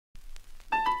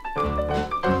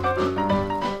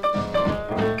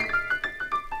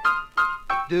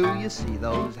Do you see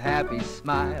those happy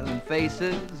smiling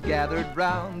faces gathered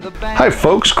round the bank? Hi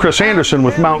folks, Chris Anderson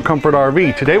with Mount Comfort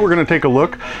RV. Today we're going to take a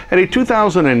look at a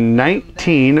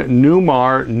 2019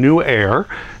 Newmar New Aire.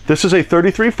 This is a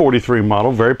 3343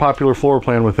 model, very popular floor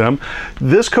plan with them.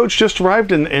 This coach just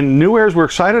arrived in New Aires. We're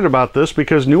excited about this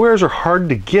because New Aires are hard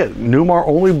to get. Newmar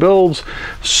only builds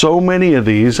so many of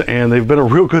these, and they've been a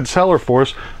real good seller for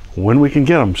us when we can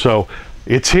get them. So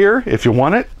it's here. If you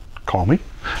want it, call me.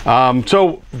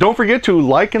 So don't forget to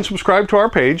like and subscribe to our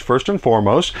page first and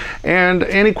foremost, and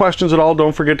any questions at all,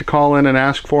 don't forget to call in and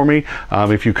ask for me.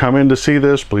 If you come in to see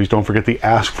this, please don't forget the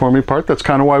ask for me part. That's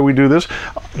kind of why we do this.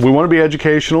 We want to be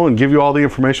educational and give you all the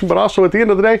information, but also at the end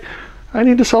of the day, I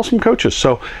need to sell some coaches.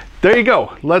 So there you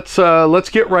go. Let's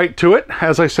get right to it.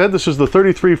 As I said, this is the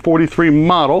 3343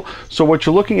 model. So what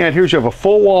you're looking at here is you have a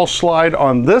full wall slide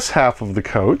on this half of the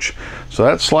coach. So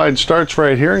that slide starts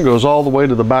right here and goes all the way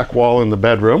to the back wall in the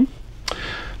bedroom.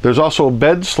 There's also a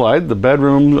bed slide. The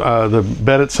bedroom, the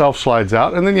bed itself slides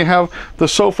out, and then you have the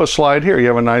sofa slide here. You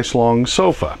have a nice long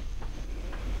sofa.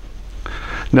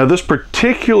 Now this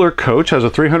particular coach has a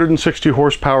 360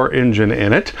 horsepower engine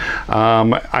in it.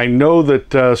 I know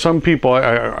that some people,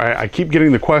 I keep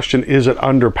getting the question, is it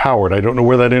underpowered? I don't know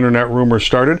where that internet rumor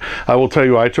started. I will tell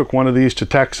you, I took one of these to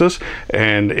Texas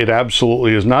and it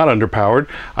absolutely is not underpowered.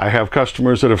 I have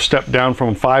customers that have stepped down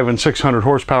from 500 and 600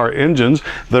 horsepower engines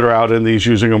that are out in these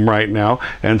using them right now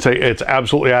and say it's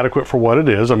absolutely adequate for what it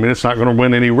is. I mean, it's not going to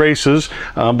win any races,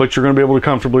 but you're going to be able to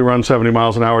comfortably run 70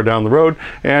 miles an hour down the road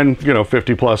and, you know,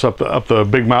 50 plus up the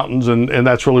big mountains, and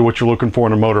that's really what you're looking for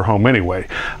in a motorhome anyway.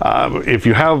 If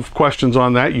you have questions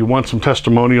on that, you want some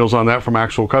testimonials on that from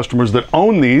actual customers that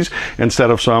own these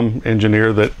instead of some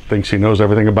engineer that thinks he knows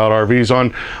everything about RVs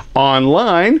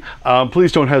online,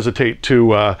 please don't hesitate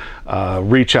to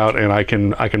reach out and I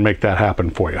can make that happen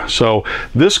for you. So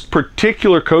this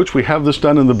particular coach, we have this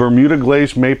done in the Bermuda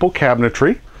glazed maple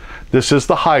cabinetry. This is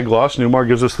the high gloss. Newmar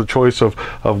gives us the choice of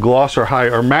gloss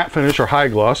or matte finish or high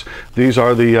gloss. These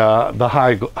are the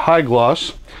high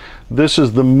gloss. This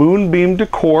is the moonbeam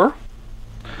decor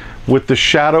with the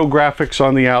shadow graphics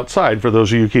on the outside for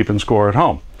those of you keeping score at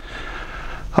home.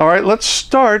 All right, let's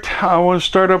start. I want to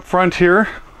start up front here.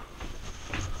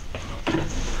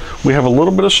 We have a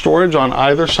little bit of storage on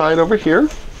either side over here.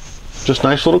 Just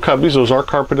nice little cubbies. Those are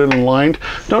carpeted and lined.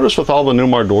 Notice with all the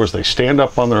Newmar doors, they stand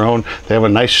up on their own. They have a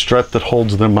nice strut that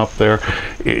holds them up there.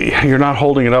 You're not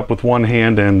holding it up with one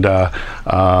hand and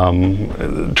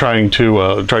trying to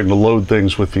load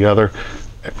things with the other.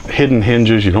 Hidden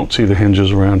hinges. You don't see the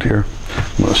hinges around here.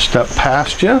 I'm going to step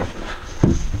past you.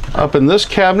 Up in this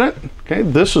cabinet, okay,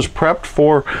 this is prepped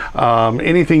for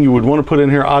anything you would want to put in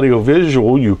here audio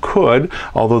visual. You could,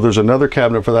 although there's another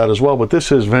cabinet for that as well, but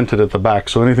this is vented at the back,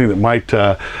 so anything that might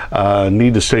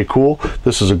need to stay cool,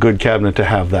 this is a good cabinet to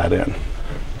have that in.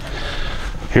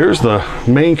 Here's the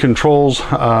main controls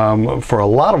for a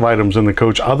lot of items in the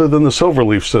coach other than the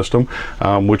Silverleaf system,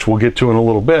 which we'll get to in a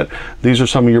little bit. These are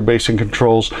some of your basic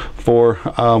controls for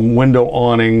window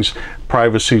awnings,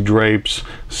 privacy drapes,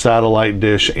 satellite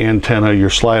dish, antenna. Your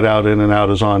slide out in and out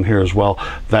is on here as well,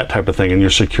 that type of thing, and your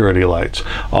security lights.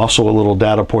 Also a little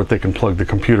data port they can plug the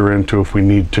computer into if we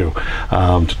need to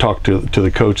talk to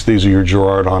the coach. These are your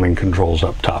Girard awning controls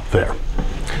up top there.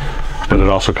 But it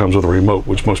also comes with a remote,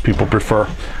 which most people prefer.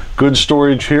 Good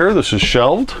storage here. This is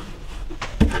shelved,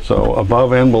 so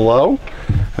above and below.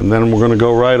 And then we're going to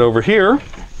go right over here.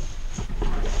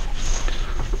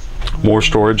 More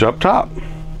storage up top.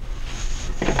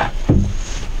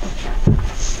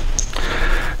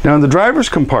 Now in the driver's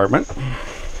compartment,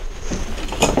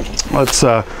 let's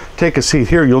take a seat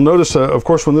here. You'll notice, of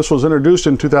course, when this was introduced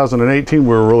in 2018, we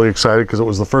were really excited because it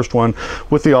was the first one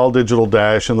with the all-digital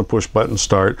dash and the push-button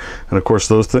start. And of course,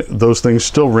 those things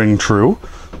still ring true.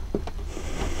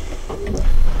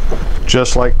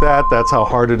 Just like that, that's how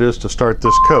hard it is to start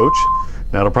this coach.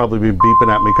 Now it'll probably be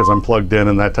beeping at me because I'm plugged in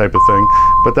and that type of thing,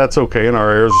 but that's okay, and our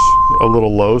air's a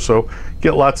little low, so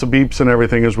get lots of beeps and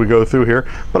everything as we go through here.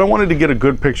 But I wanted to get a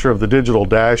good picture of the digital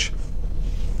dash,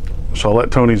 so I'll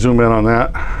let Tony zoom in on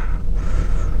that.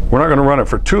 We're not going to run it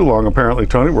for too long, apparently,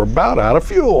 Tony. We're about out of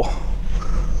fuel.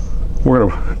 We're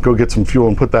going to go get some fuel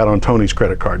and put that on Tony's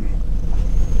credit card.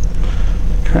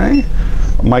 Okay.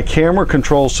 My camera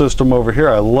control system over here,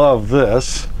 I love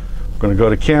this. I'm going to go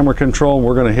to camera control.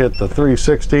 We're going to hit the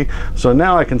 360. So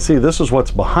now I can see this is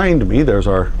what's behind me. There's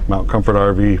our Mount Comfort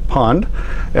RV pond.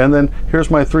 And then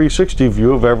here's my 360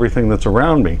 view of everything that's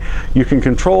around me. You can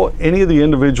control any of the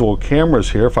individual cameras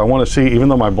here. If I want to see, even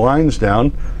though my blind's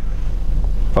down,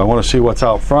 If I want to see what's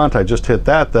out front, I just hit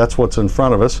that. That's what's in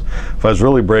front of us. If I was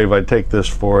really brave, I'd take this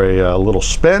for a little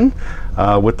spin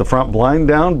with the front blind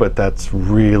down, but that's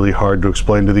really hard to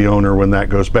explain to the owner when that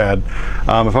goes bad. If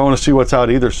I want to see what's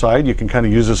out either side, you can kind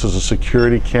of use this as a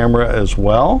security camera as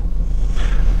well.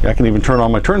 I can even turn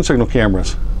on my turn signal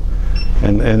cameras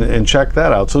and check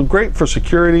that out. So great for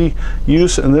security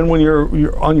use. And then when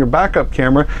you're on your backup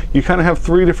camera, you kind of have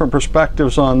 3 different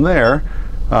perspectives on there.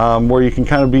 Where you can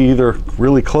kind of be either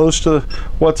really close to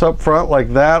what's up front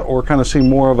like that, or kind of see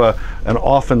more of an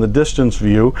off in the distance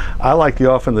view. I like the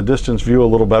off in the distance view a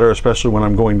little better, especially when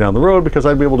I'm going down the road, because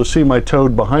I'd be able to see my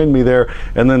toad behind me there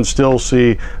and then still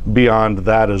see beyond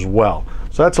that as well.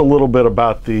 So that's a little bit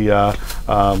about the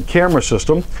camera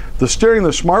system. The steering,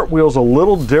 the smart wheel's a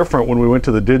little different when we went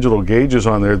to the digital gauges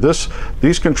on there.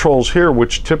 These controls here,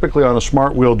 which typically on a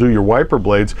smart wheel do your wiper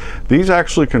blades, these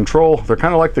actually control, they're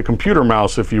kind of like the computer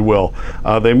mouse, if you will.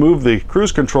 They move the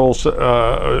cruise control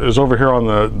is over here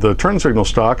on the turn signal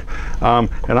stock,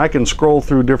 and I can scroll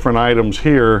through different items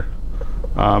here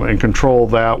and control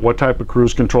that, what type of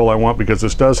cruise control I want, because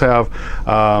this does have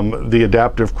the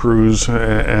adaptive cruise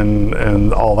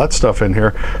and all that stuff in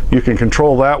here. You can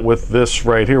control that with this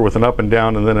right here with an up and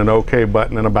down, and then an OK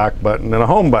button and a back button and a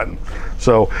home button.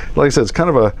 So like I said, it's kind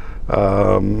of a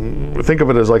think of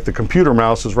it as like the computer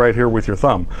mouse is right here with your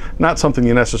thumb. Not something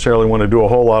you necessarily want to do a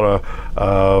whole lot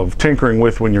of tinkering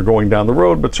with when you're going down the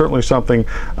road, but certainly something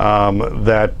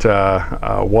that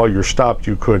while you're stopped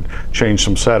you could change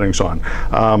some settings on.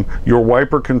 Your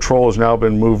wiper control has now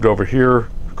been moved over here,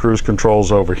 cruise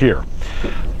controls over here.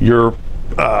 Your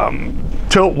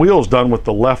tilt wheel's done with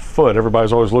the left foot.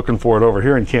 Everybody's always looking for it over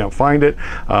here and can't find it.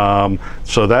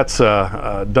 So that's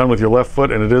done with your left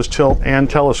foot, and it is tilt and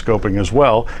telescoping as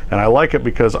well. And I like it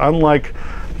because unlike,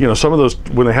 you know, some of those,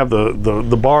 when they have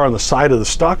the bar on the side of the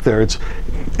stock there,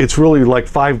 it's really like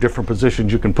 5 different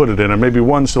positions you can put it in, and maybe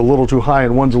one's a little too high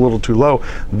and one's a little too low.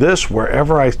 This,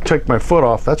 wherever I take my foot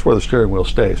off, that's where the steering wheel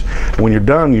stays. And when you're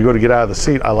done, you go to get out of the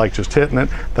seat, I like just hitting it.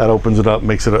 That opens it up,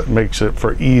 makes it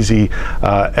for easy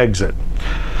exit.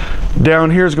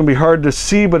 Down here is going to be hard to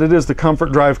see, but it is the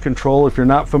comfort drive control. If you're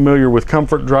not familiar with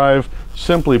comfort drive,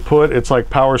 simply put, it's like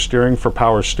power steering for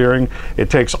power steering. It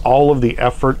takes all of the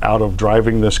effort out of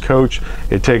driving this coach.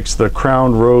 It takes the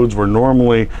crowned roads where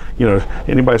normally, you know,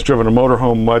 anybody's driven a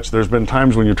motorhome much, there's been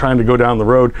times when you're trying to go down the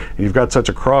road and you've got such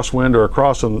a crosswind or a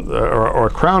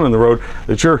crown in the road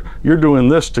that you're doing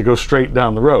this to go straight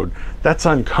down the road. That's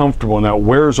uncomfortable, and that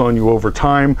wears on you over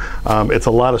time. It's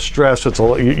a lot of stress. It's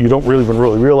you don't really even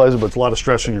realize it, but it's a lot of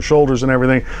stress on your shoulders and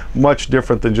everything. Much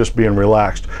different than just being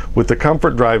relaxed. With the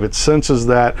comfort drive, it senses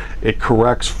that, it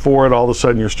corrects for it. All of a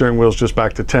sudden your steering wheel's just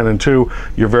back to 10 and 2.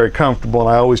 You're very comfortable.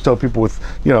 And I always tell people, with,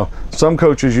 you know, some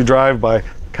coaches you drive by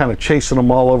kind of chasing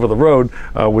them all over the road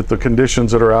with the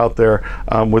conditions that are out there.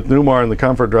 With Newmar and the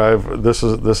comfort drive, this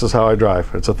is how I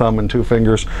drive. It's a thumb and 2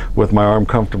 fingers with my arm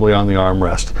comfortably on the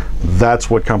armrest. That's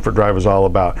what comfort drive is all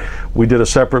about. We did a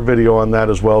separate video on that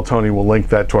as well. Tony will link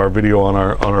that to our video on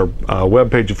our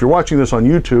webpage. If you're watching this on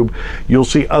YouTube, you'll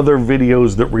see other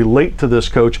videos that relate to this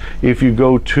coach. If you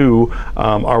go to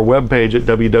our webpage at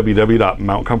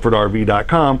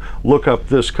www.mountcomfortrv.com, look up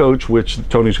this coach, which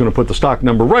Tony's going to put the stock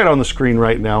number right on the screen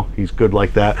right now. He's good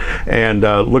like that. And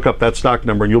look up that stock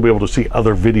number and you'll be able to see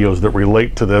other videos that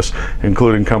relate to this,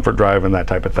 including comfort drive and that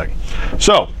type of thing.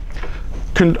 So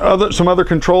some other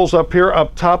controls up here.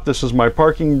 Up top, this is my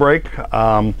parking brake.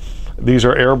 These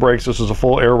are air brakes. This is a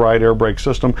full air ride air brake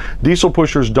system. Diesel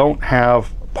pushers don't have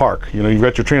park. You know, you've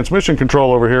got your transmission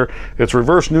control over here. It's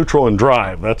reverse, neutral, and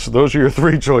drive. Those are your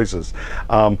 3 choices.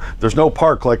 There's no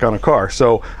park like on a car.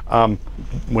 So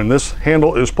when this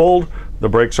handle is pulled, the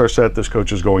brakes are set. This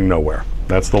coach is going nowhere.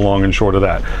 That's the long and short of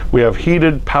that. We have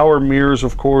heated power mirrors,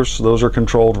 of course. Those are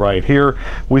controlled right here.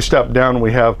 We step down and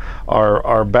we have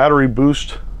our battery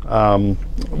boost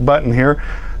button here.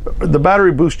 The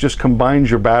battery boost just combines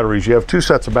your batteries. You have 2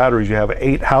 sets of batteries. You have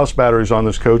 8 house batteries on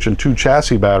this coach and 2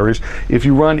 chassis batteries. If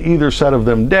you run either set of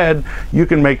them dead, you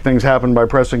can make things happen by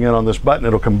pressing in on this button.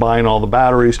 It'll combine all the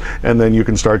batteries, and then you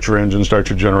can start your engine, start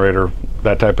your generator,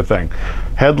 that type of thing.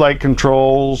 Headlight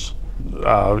controls,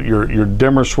 your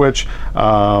dimmer switch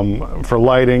for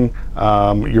lighting,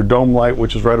 your dome light,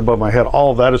 which is right above my head. All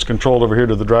of that is controlled over here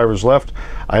to the driver's left.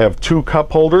 I have 2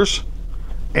 cup holders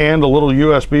and a little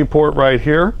USB port right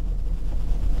here.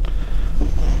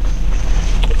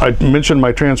 I mentioned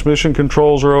my transmission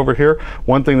controls are over here.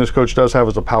 One thing this coach does have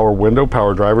is a power window,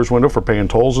 power driver's window for paying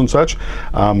tolls and such.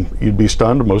 You'd be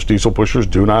stunned, most diesel pushers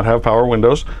do not have power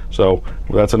windows, so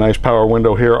that's a nice power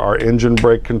window here. Our engine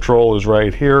brake control is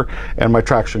right here, and my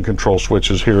traction control switch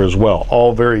is here as well.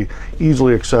 All very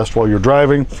easily accessed while you're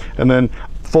driving. And then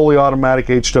fully automatic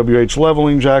HWH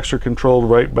leveling jacks are controlled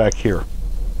right back here.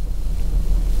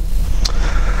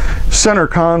 Center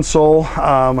console,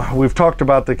 we've talked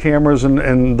about the cameras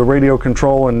and the radio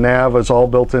control and nav is all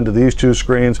built into these two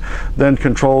screens. Then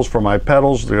controls for my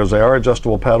pedals, because they are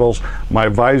adjustable pedals. My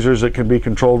visors that can be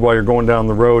controlled while you're going down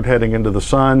the road heading into the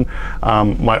sun.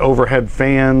 My overhead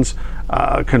fans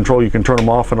control, you can turn them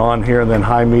off and on here, and then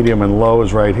high, medium, and low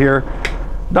is right here.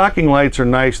 Docking lights are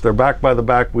nice. They're backed by the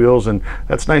back wheels, and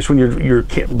that's nice when you're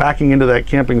backing into that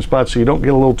camping spot so you don't get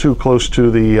a little too close to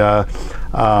the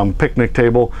picnic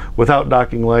table. Without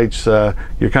docking lights,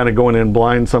 you're kind of going in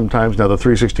blind sometimes. Now the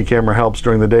 360 camera helps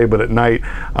during the day, but at night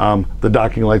the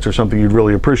docking lights are something you'd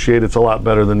really appreciate. It's a lot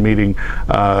better than meeting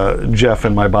Jeff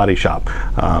in my body shop.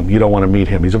 You don't want to meet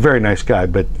him. He's a very nice guy,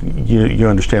 but you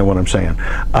understand what I'm saying.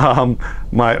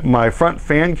 My front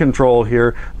fan control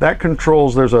here, that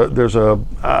controls, there's a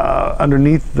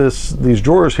underneath these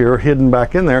drawers here, hidden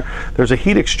back in there, there's a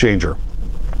heat exchanger.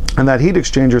 And that heat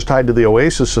exchanger is tied to the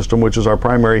Oasis system, which is our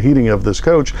primary heating of this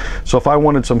coach. So if I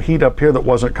wanted some heat up here that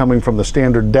wasn't coming from the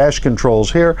standard dash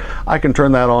controls here, I can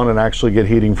turn that on and actually get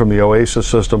heating from the Oasis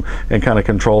system and kind of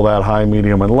control that high,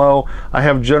 medium, and low. I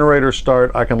have generator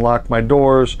start. I can lock my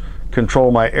doors,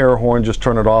 control my air horn, just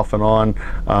turn it off and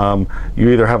on. You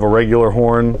either have a regular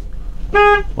horn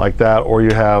like that, or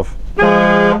you have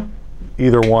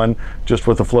either one, just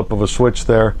with the flip of a switch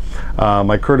there.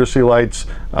 My courtesy lights,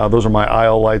 those are my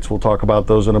aisle lights, we'll talk about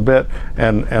those in a bit,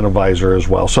 and a visor as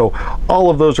well. So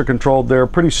all of those are controlled there.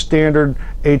 Pretty standard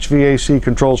HVAC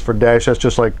controls for dash. That's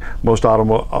just like most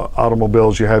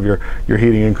automobiles. You have your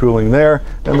heating and cooling there,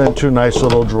 and then two nice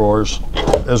little drawers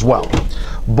as well.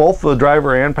 Both the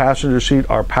driver and passenger seat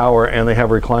are power, and they have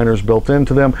recliners built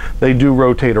into them. They do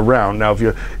rotate around. Now if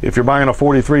you're buying a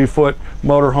 43-foot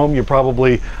motorhome, you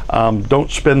probably don't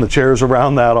spin the chairs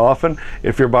around that often.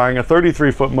 If you're buying a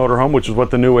 33-foot motorhome, which is what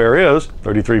the new Aire is,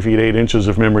 33 feet 8 inches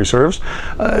if memory serves,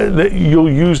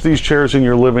 you'll use these chairs in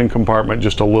your living compartment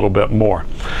just a little bit more.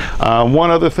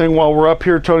 One other thing while we're up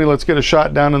here, Tony, let's get a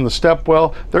shot down in the step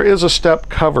well. There is a step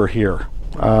cover here.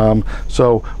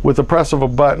 So with the press of a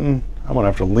button, I'm gonna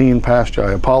have to lean past you,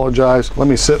 I apologize. Let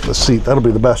me sit in the seat, that'll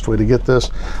be the best way to get this.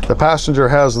 The passenger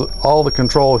has all the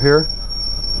control here.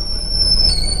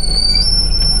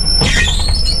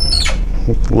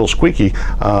 A little squeaky.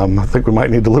 I think we might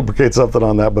need to lubricate something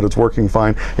on that, but it's working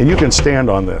fine. And you can stand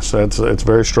on this, it's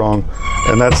very strong.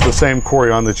 And that's the same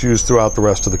Corian that's used throughout the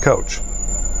rest of the coach.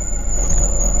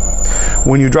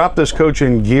 When you drop this coach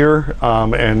in gear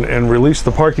and release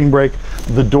the parking brake,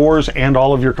 the doors and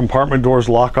all of your compartment doors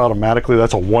lock automatically.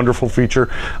 That's a wonderful feature.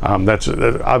 That's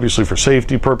obviously for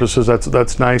safety purposes,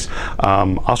 that's nice.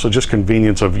 Also just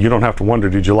convenience of, you don't have to wonder,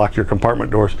 did you lock your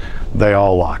compartment doors? They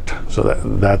all locked. So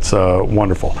that's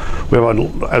wonderful. We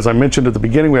have, as I mentioned at the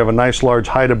beginning, we have a nice large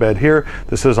hide-a-bed here.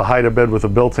 This is a hide-a-bed with a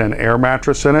built-in air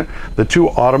mattress in it. The two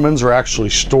ottomans are actually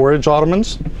storage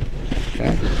ottomans.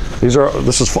 Okay.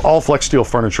 This is all flex steel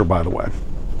furniture, by the way.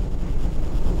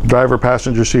 Driver,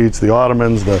 passenger seats, the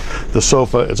ottomans, the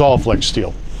sofa, it's all flex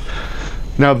steel.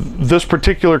 Now, this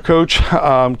particular coach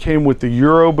came with the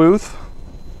Euro booth.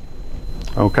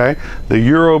 Okay, the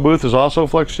Euro booth is also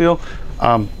flex steel.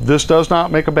 This does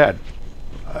not make a bed.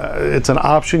 It's an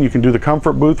option. You can do the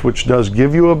comfort booth, which does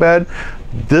give you a bed.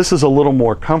 This is a little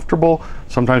more comfortable.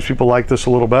 Sometimes people like this a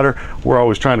little better. We're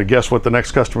always trying to guess what the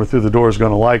next customer through the door is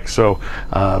going to like, so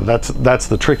that's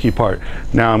the tricky part.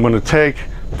 Now I'm going to take,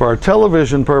 for our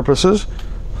television purposes,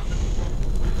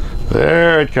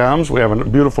 there it comes. We have a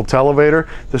beautiful televator.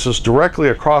 This is directly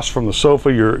across from the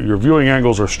sofa. Your viewing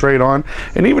angles are straight on.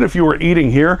 And even if you were eating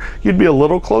here, you'd be a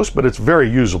little close, but it's very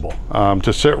usable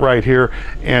to sit right here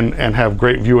and have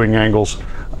great viewing angles.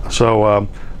 So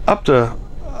up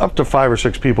to 5 or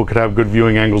 6 people could have good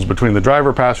viewing angles between the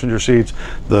driver passenger seats,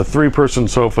 the 3-person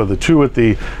sofa, the 2 at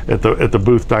the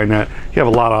booth dinette. You have a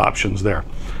lot of options there.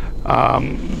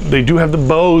 They do have the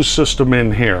Bose system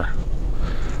in here.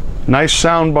 Nice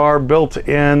sound bar built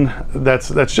in.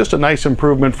 That's just a nice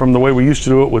improvement from the way we used to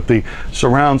do it with the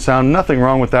surround sound. Nothing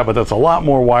wrong with that, but that's a lot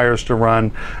more wires to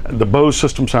run. The Bose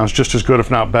system sounds just as good, if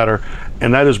not better,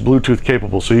 and that is Bluetooth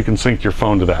capable, so you can sync your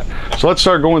phone to that. So let's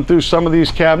start going through some of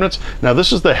these cabinets. Now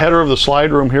this is the header of the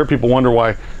slide room here. People wonder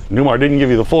why Newmar didn't give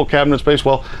you the full cabinet space.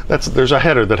 Well, there's a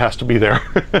header that has to be there.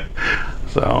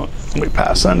 So let me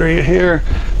pass under you here.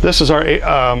 This is our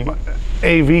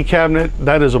AV cabinet.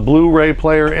 That is a Blu-ray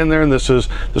player in there, and this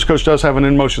coach does have an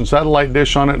in-motion satellite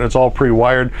dish on it, and it's all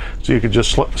pre-wired, so you could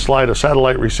just slide a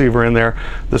satellite receiver in there.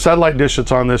 The satellite dish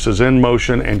that's on this is in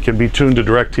motion and can be tuned to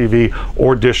DirecTV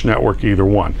or Dish Network, either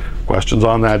one. Questions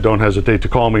on that, don't hesitate to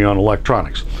call me on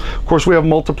electronics. Of course, we have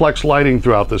multiplex lighting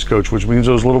throughout this coach, which means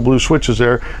those little blue switches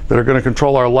there that are going to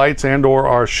control our lights and or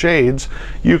our shades.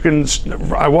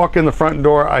 I walk in the front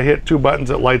door, I hit 2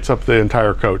 buttons, it lights up the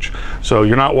entire coach. So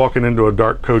you're not walking into a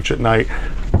dark coach at night.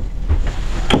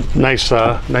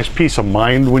 Nice peace of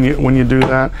mind when you do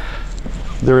that.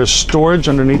 There is storage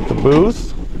underneath the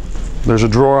booth. There's a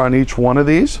drawer on each one of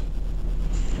these.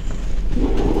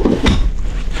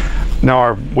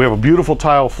 Now we have a beautiful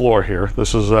tile floor here.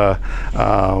 This is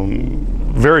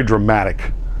very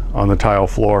dramatic on the tile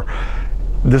floor.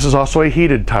 This is also a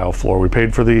heated tile floor. We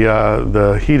paid for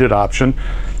the heated option.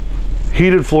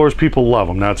 Heated floors, people love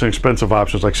them. Now it's an expensive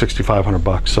option. It's like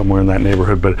 $6,500 somewhere in that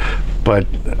neighborhood, but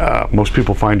most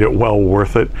people find it well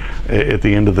worth it at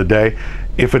the end of the day.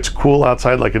 If it's cool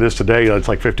outside like it is today, it's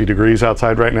like 50 degrees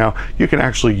outside right now, you can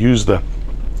actually use the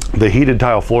heated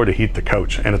tile floor to heat the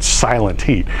coach, and it's silent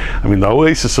heat. I mean, the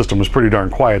Oasis system is pretty darn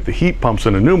quiet. The heat pumps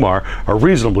in a Newmar are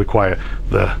reasonably quiet.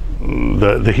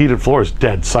 The heated floor is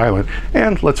dead silent,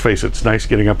 and let's face it, it's nice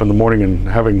getting up in the morning and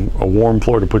having a warm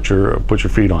floor to put your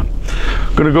feet on.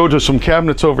 I'm going to go to some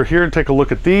cabinets over here and take a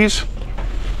look at these.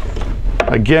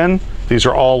 Again, these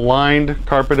are all lined,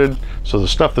 carpeted, so the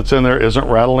stuff that's in there isn't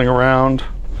rattling around.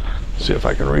 Let's see if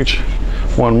I can reach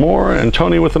one more, and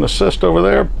Tony with an assist over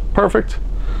there. Perfect.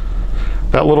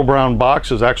 That little brown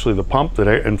box is actually the pump that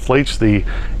inflates the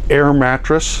air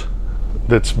mattress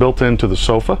that's built into the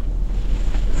sofa.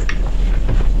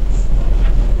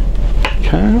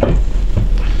 Okay.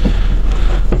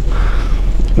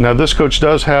 Now this coach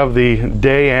does have the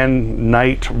day and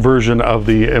night version of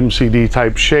the MCD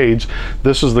type shades.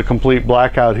 This is the complete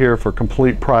blackout here for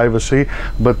complete privacy,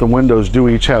 but the windows do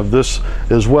each have this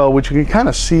as well, which you can kind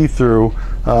of see through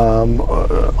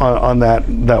on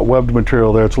that webbed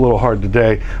material there. It's a little hard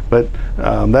today, but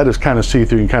that is kind of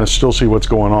see-through. You can kind of still see what's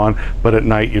going on, but at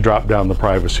night you drop down the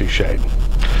privacy shade.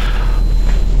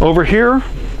 Over here,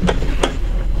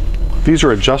 these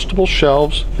are adjustable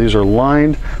shelves. These are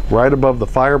lined right above the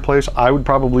fireplace. I would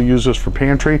probably use this for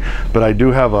pantry, but I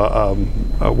do have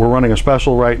we're running a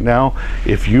special right now.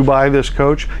 If you buy this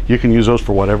coach, you can use those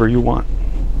for whatever you want.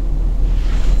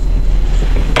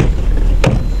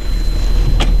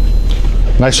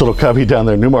 Nice little cubby down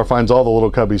there. Newmar finds all the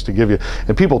little cubbies to give you.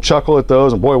 And people chuckle at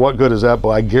those, and boy, what good is that? But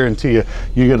I guarantee you,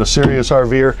 you get a serious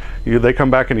RVer, they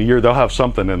come back in a year, they'll have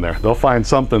something in there. They'll find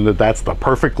something that's the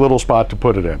perfect little spot to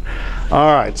put it in.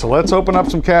 All right, so let's open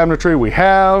up some cabinetry. We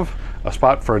have a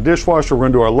spot for a dishwasher. We're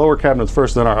gonna do our lower cabinets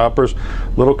first, then our uppers.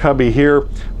 Little cubby here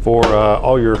for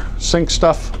all your sink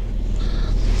stuff.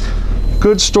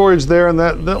 Good storage there, and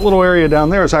that little area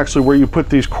down there is actually where you put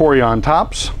these Corian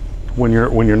tops when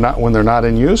they're not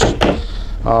in use.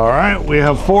 All right, we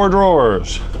have 4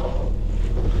 drawers.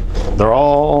 They're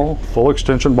all full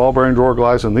extension ball bearing drawer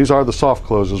glides, and these are the soft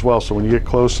close as well, so when you get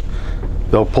close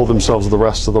they'll pull themselves the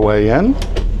rest of the way in.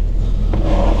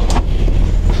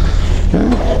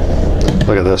 Okay.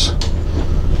 Look at this.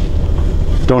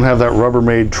 Don't have that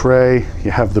Rubbermaid tray.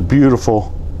 You have the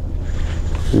beautiful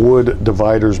wood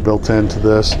dividers built into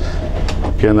this.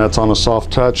 Again, that's on a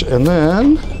soft touch. And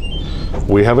then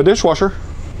we have a dishwasher.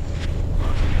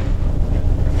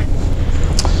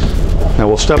 Now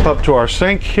we'll step up to our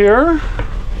sink here.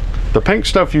 The pink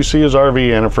stuff you see is RV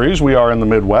antifreeze. We are in the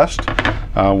Midwest.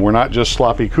 We're not just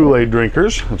sloppy Kool-Aid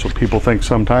drinkers. That's what people think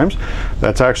sometimes.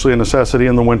 That's actually a necessity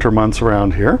in the winter months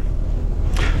around here.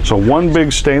 So one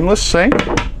big stainless sink,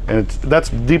 and that's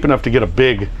deep enough to get a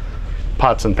big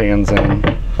pots and pans in.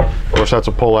 Of course, that's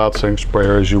a pull-out sink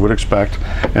sprayer, as you would expect.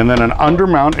 And then an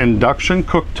undermount induction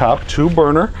cooktop,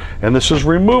 2-burner, and this is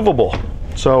removable.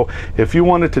 So if you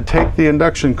wanted to take the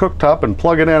induction cooktop and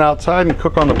plug it in outside and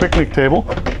cook on the picnic table,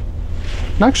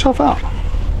 knock yourself out.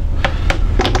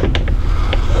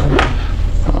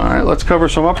 All right, let's cover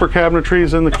some upper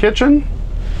cabinetries in the kitchen.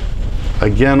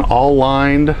 Again, all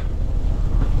lined,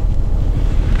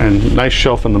 and nice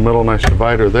shelf in the middle, nice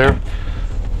divider there.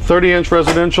 30-inch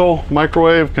residential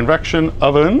microwave convection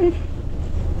oven.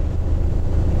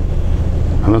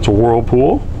 And that's a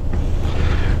Whirlpool.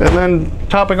 And then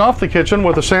topping off the kitchen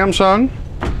with a Samsung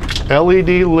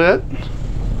LED lit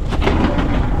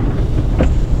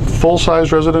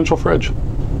full-size residential fridge.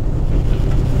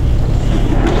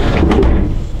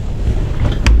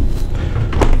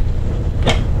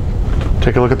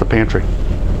 Take a look at the pantry.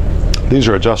 These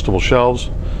are adjustable shelves,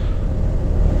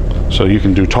 so you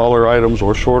can do taller items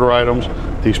or shorter items.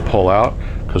 These pull out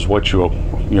because what you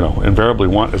invariably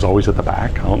want is always at the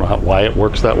back. I don't know why it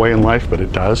works that way in life, but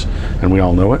it does, and we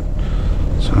all know it.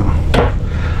 So,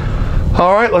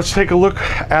 all right, let's take a look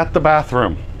at the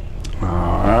bathroom.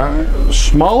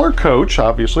 Smaller coach,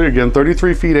 obviously, again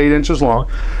 33 feet 8 inches long.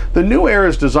 The new Aire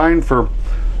is designed for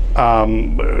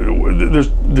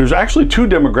there's actually two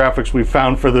demographics we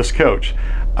found for this coach.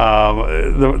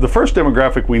 The first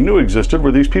demographic we knew existed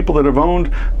were these people that have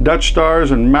owned Dutch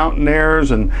Stars and Mountain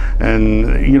Airs and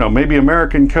maybe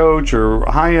American Coach or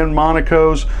high-end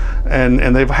Monacos,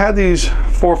 and they've had these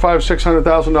 $400,000,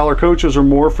 $600,000 coaches or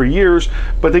more for years,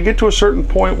 but they get to a certain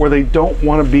point where they don't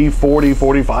want to be 40,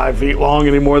 45 feet long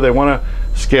anymore. They want to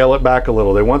scale it back a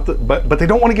little. They want but they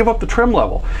don't want to give up the trim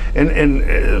level.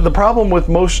 And the problem with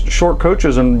most short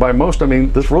coaches, and by most I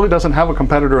mean this really doesn't have a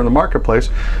competitor in the marketplace.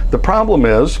 The problem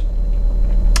is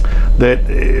that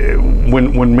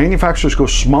when manufacturers go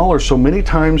smaller, so many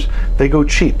times they go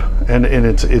cheap, and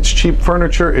it's cheap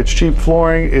furniture, it's cheap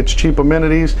flooring, it's cheap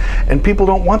amenities, and people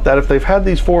don't want that. If they've had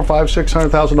these $400,000, $500,000,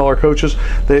 $600,000 coaches,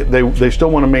 they still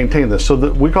want to maintain this. So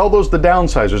we call those the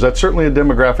downsizers. That's certainly a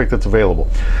demographic that's available,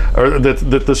 or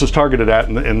that this is targeted at,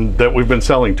 and that we've been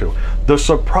selling to. The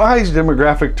surprise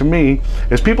demographic to me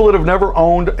is people that have never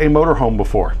owned a motorhome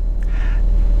before.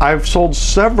 I've sold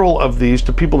several of these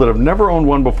to people that have never owned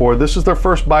one before. This is their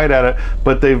first bite at it,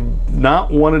 but they've not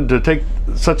wanted to take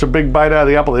such a big bite out of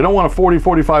the apple. They don't want a 40,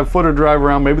 45 footer drive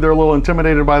around. Maybe they're a little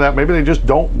intimidated by that. Maybe they just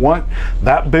don't want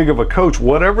that big of a coach.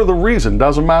 Whatever the reason,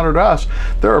 doesn't matter to us.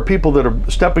 There are people that are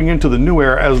stepping into the new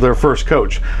Aire as their first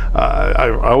coach. I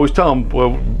always tell them,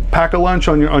 well, pack a lunch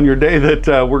on your day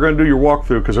that we're going to do your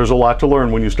walkthrough, because there's a lot to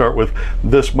learn when you start with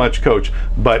this much coach.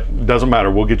 But doesn't matter.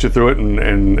 We'll get you through it,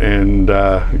 and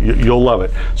you'll love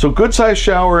it. So good sized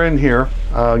shower in here.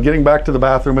 Getting back to the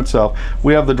bathroom itself,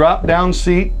 we have the drop down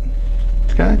seat.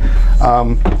 Okay,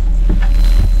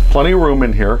 plenty of room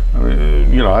in here.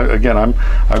 Again,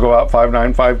 I go out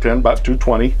 5'9", 5'10", about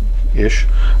 220 ish,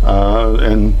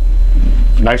 and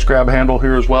nice grab handle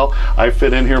here as well. I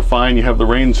fit in here fine. You have the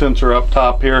rain sensor up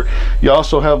top here. You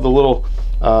also have the little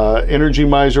energy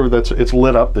miser it's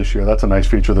lit up this year. That's a nice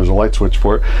feature. There's a light switch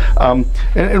for it,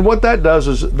 and what that does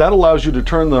is that allows you to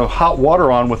turn the hot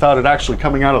water on without it actually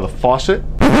coming out of the faucet.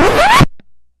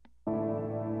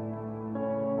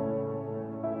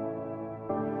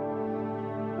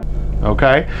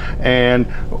 Okay, and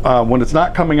when it's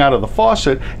not coming out of the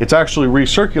faucet, it's actually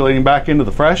recirculating back into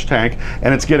the fresh tank,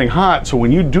 and it's getting hot. So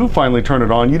when you do finally turn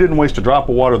it on, you didn't waste a drop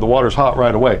of water. The water's hot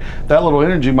right away. That little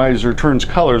energy miser turns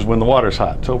colors when the water's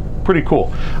hot. So pretty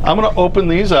cool. I'm going to open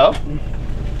these up.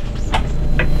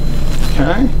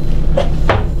 Okay,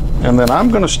 and then I'm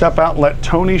going to step out and let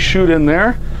Tony shoot in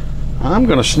there. I'm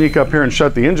going to sneak up here and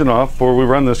shut the engine off before we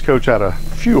run this coach out of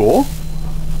fuel.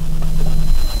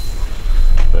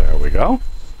 There we go.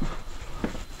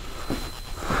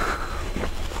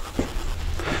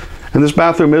 And this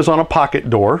bathroom is on a pocket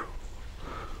door.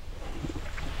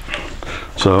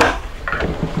 So look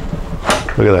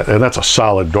at that, and that's a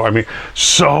solid door. I mean,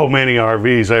 so many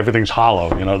RVs, everything's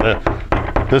hollow. You know,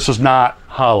 this is not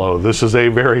hollow. This is a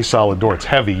very solid door. It's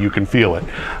heavy, you can feel it.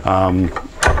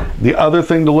 The other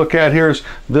thing to look at here is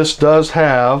this does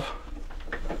have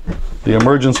the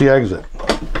emergency exit.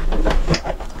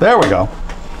 There we go.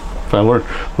 I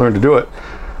learned to do it.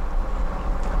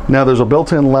 Now there's a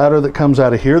built-in ladder that comes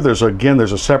out of here. There's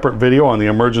a separate video on the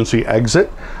emergency exit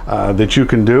that you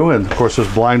can do, and of course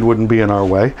this blind wouldn't be in our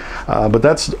way, but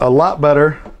that's a lot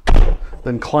better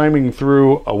than climbing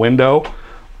through a window,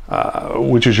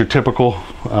 which is your typical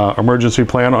emergency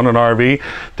plan on an RV.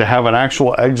 To have an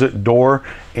actual exit door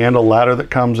and a ladder that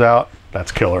comes out,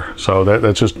 that's killer. So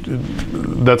that's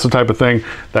the type of thing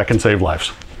that can save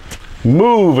lives.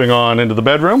 Moving on into the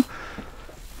bedroom.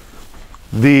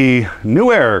 The new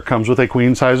Aire comes with a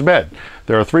queen size bed.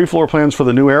 There are 3 floor plans for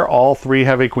the new Aire. All 3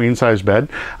 have a queen size bed.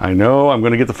 I know I'm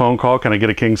going to get the phone call, can I get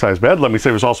a king size bed? Let me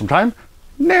save us all some time.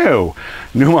 No.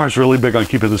 Newmar's really big on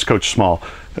keeping this coach small.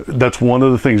 That's one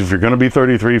of the things. If you're going to be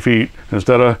 33 feet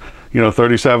instead of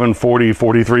 37, 40,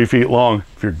 43 feet long,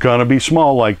 if you're going to be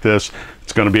small like this,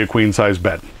 it's going to be a queen size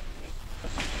bed.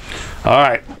 All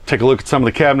right, take a look at some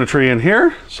of the cabinetry in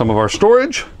here, some of our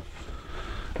storage.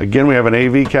 Again, we have an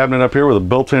AV cabinet up here with a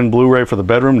built-in Blu-ray for the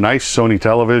bedroom. Nice Sony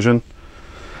television.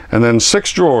 And then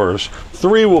 6 drawers.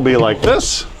 3 will be like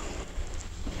this.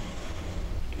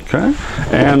 Okay.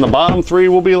 And the bottom 3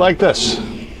 will be like this.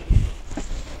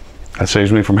 That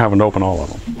saves me from having to open all of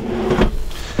them.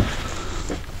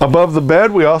 Above the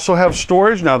bed, we also have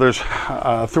storage. Now there's,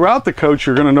 throughout the coach,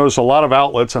 you're gonna notice a lot of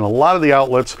outlets, and a lot of the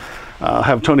outlets,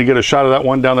 have Tony get a shot of that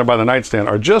one down there by the nightstand,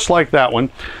 are just like that one,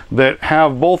 that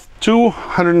have both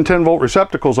 210 volt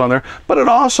receptacles on there, but it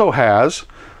also has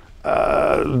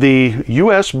the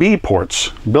USB ports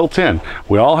built in.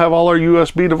 We all have all our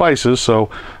USB devices,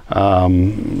 so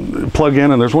plug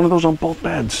in, and there's one of those on both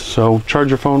beds, so charge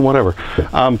your phone, whatever.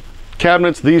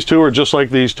 Cabinets, these two are just like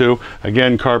these two.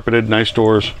 Again, carpeted, nice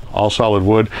doors, all solid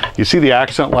wood. You see the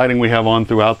accent lighting we have on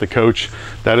throughout the coach.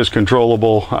 That is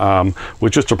controllable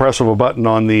with just a press of a button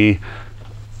on the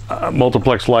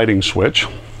multiplex lighting switch.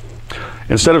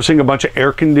 Instead of seeing a bunch of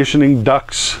air conditioning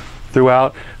ducts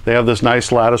throughout, they have this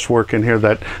nice lattice work in here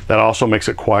that also makes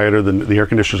it quieter. The air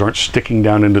conditioners aren't sticking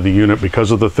down into the unit because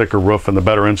of the thicker roof and the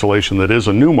better insulation that is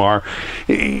a Newmar.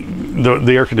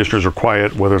 The air conditioners are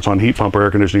quiet, whether it's on heat pump or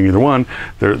air conditioning, either one.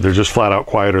 They're just flat out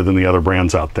quieter than the other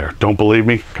brands out there. Don't believe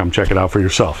me? Come check it out for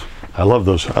yourself. I love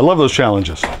those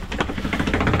challenges.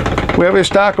 We have a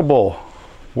stackable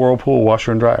Whirlpool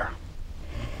washer and dryer.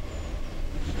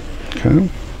 Okay.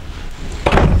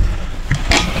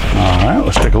 All right,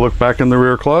 let's take a look back in the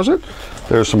rear closet.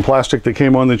 There's some plastic that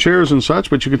came on the chairs and such,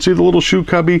 but you can see the little shoe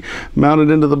cubby mounted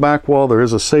into the back wall. There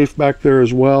is a safe back there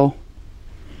as well.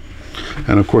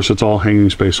 And of course, it's all hanging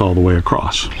space all the way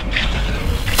across.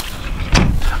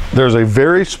 There's a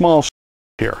very small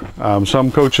here.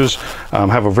 Some coaches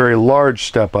have a very large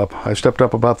step up. I stepped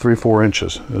up about 3-4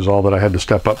 inches is all that I had to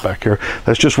step up back here.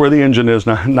 That's just where the engine is.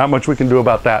 Not much we can do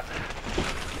about that.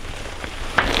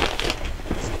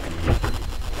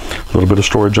 A little bit of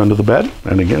storage under the bed,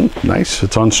 and again, nice,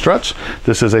 it's on struts.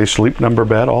 This is a sleep number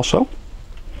bed also.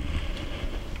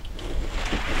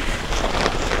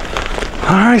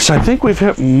 All right, so I think we've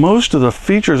hit most of the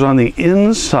features on the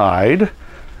inside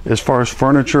as far as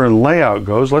furniture and layout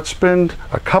goes. Let's spend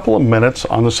a couple of minutes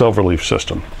on the Silverleaf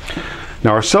system.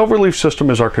 Now, our Silverleaf system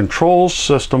is our control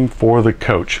system for the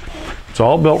coach. It's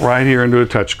all built right here into a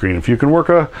touchscreen. If you can work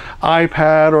a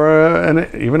iPad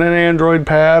or even an Android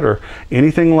pad or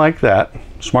anything like that,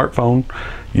 smartphone,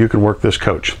 you can work this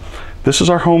coach. This is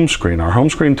our home screen. Our home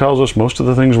screen tells us most of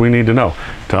the things we need to know.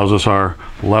 It tells us our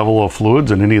level of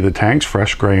fluids in any of the tanks,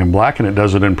 fresh, gray, and black, and it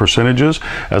does it in percentages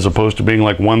as opposed to being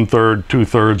like 1/3,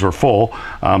 2/3, or full.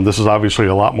 This is obviously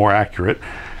a lot more accurate.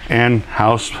 And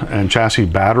house and chassis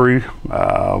battery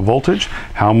voltage,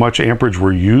 how much amperage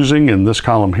we're using in this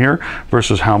column here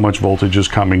versus how much voltage is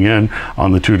coming in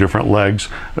on the 2 different legs.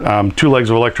 2 legs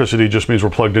of electricity just means we're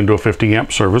plugged into a 50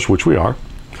 amp service, which we are.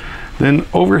 Then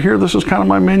over here, this is kind of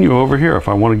my menu over here. If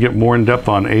I want to get more in depth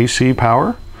on AC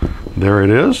power, there it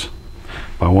is.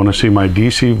 If I want to see my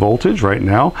DC voltage right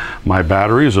now, my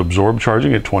battery is absorb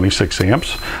charging at 26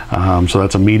 amps. So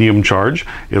that's a medium charge.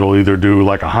 It'll either do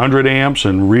like 100 amps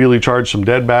and really charge some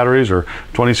dead batteries, or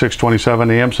 26,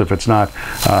 27 amps if it's not,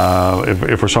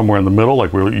 if we're somewhere in the middle,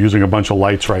 like we're using a bunch of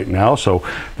lights right now. So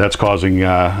that's causing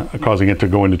it to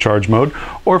go into charge mode.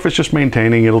 Or if it's just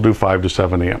maintaining, it'll do 5 to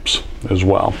 7 amps as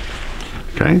well.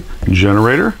 Okay,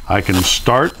 generator. I can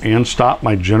start and stop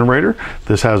my generator.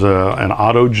 This has an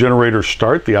auto generator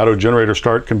start. The auto generator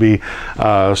start can be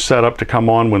set up to come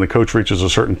on when the coach reaches a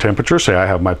certain temperature. Say I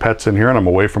have my pets in here and I'm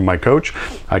away from my coach.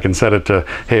 I can set it to,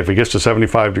 hey, if it gets to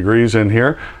 75 degrees in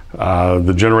here,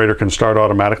 the generator can start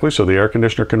automatically so the air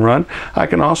conditioner can run. I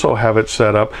can also have it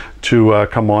set up to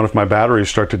come on if my batteries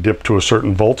start to dip to a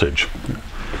certain voltage.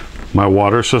 My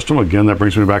water system, again, that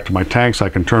brings me back to my tanks. I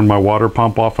can turn my water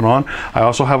pump off and on. I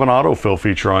also have an autofill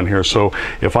feature on here. So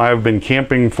if I've been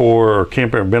camping been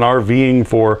RVing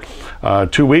for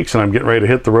 2 weeks and I'm getting ready to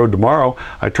hit the road tomorrow,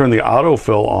 I turn the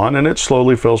autofill on and it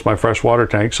slowly fills my fresh water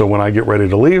tank. So when I get ready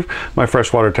to leave, my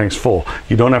fresh water tank's full.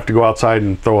 You don't have to go outside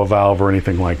and throw a valve or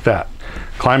anything like that.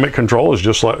 Climate control is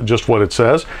just what it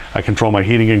says. I control my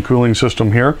heating and cooling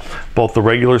system here, both the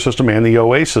regular system and the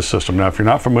Oasis system. Now, if you're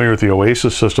not familiar with the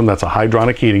Oasis system, that's a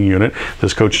hydronic heating unit.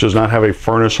 This coach does not have a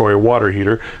furnace or a water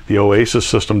heater. The Oasis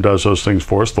system does those things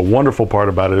for us. The wonderful part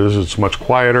about it is it's much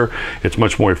quieter, it's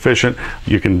much more efficient.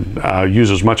 You can use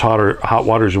as much hot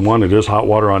water as you want. It is hot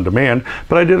water on demand,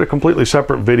 but I did a completely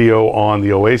separate video on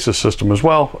the Oasis system as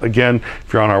well. Again,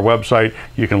 if you're on our website,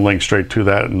 you can link straight to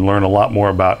that and learn a lot more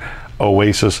about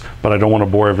Oasis, but I don't want to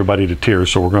bore everybody to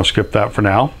tears, so we're going to skip that for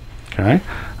now. Okay.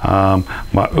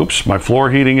 My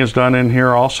floor heating is done in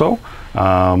here also,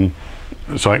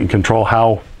 so I can control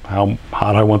how how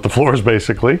hot I want the floors,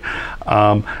 basically.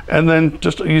 And then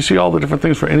just, you see all the different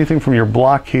things for anything from your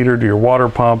block heater to your water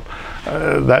pump,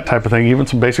 that type of thing. Even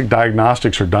some basic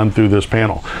diagnostics are done through this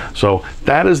panel. So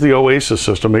that is the Oasis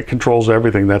system. It controls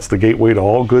everything. That's the gateway to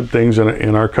all good things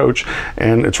in our coach.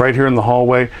 And it's right here in the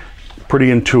hallway. Pretty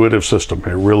intuitive system.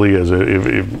 It really is.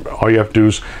 If all you have to do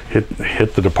is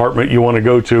hit the department you want to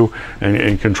go to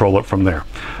and control it from there.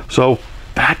 So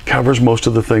that covers most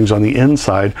of the things on the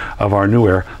inside of our new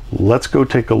Aire. Let's go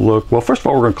take a look. Well, first of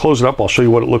all, we're going to close it up. I'll show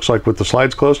you what it looks like with the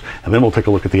slides closed, and then we'll take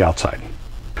a look at the outside.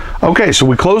 Okay, so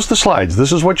we closed the slides.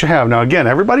 This is what you have. Now again,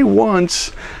 everybody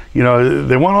wants, you know,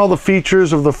 they want all the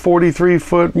features of the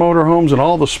 43-foot motorhomes and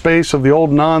all the space of the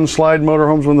old non-slide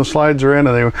motorhomes when the slides are in,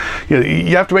 and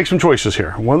you have to make some choices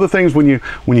here. One of the things when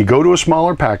you go to a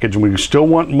smaller package and we still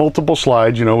want multiple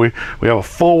slides, you know, we have a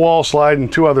full wall slide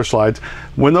and 2 other slides.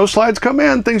 When those slides come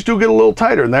in, things do get a little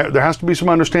tighter, and there has to be some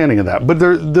understanding of that. But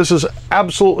this is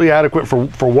absolutely adequate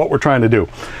for what we're trying to do.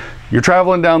 You're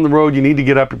traveling down the road, you need to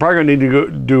get up, you're probably gonna need to go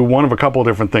do one of a couple of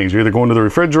different things. You're either going to the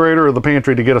refrigerator or the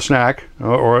pantry to get a snack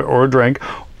or a drink,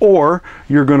 or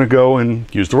you're gonna go and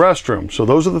use the restroom. So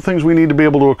those are the things we need to be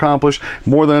able to accomplish.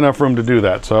 More than enough room to do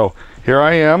that. So here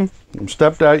I am, I'm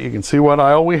stepped out, you can see what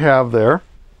aisle we have there.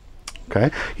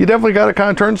 Okay, you definitely got to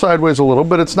kind of turn sideways a little,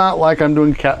 but it's not like I'm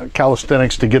doing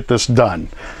calisthenics to get this done.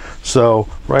 So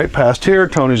right past here,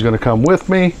 Tony's gonna come with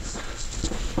me.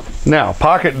 Now,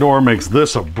 pocket door makes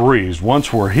this a breeze.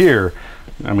 Once we're here,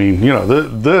 I mean, you know,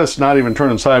 this not even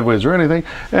turning sideways or anything,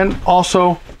 and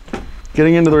also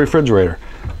getting into the refrigerator.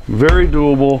 Very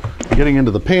doable. Getting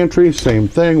into the pantry, same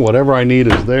thing. Whatever I need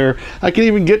is there. I can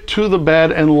even get to the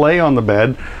bed and lay on the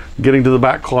bed. Getting to the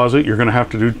back closet, you're going to have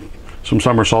to do some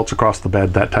somersaults across the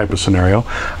bed, that type of scenario.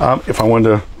 If I wanted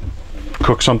to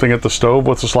cook something at the stove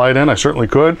with the slide in, I certainly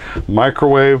could.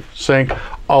 Microwave, sink,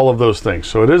 all of those things.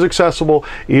 So it is accessible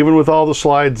even with all the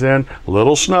slides in. A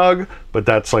little snug, but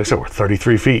that's, like I said, we're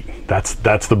 33 feet.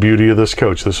 That's the beauty of this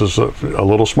coach. This is a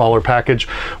little smaller package.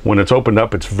 When it's opened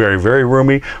up, it's very, very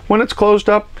roomy. When it's closed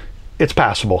up, it's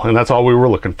passable, and that's all we were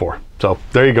looking for. So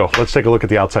there you go. Let's take a look at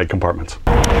the outside compartments.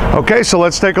 Okay, so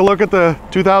let's take a look at the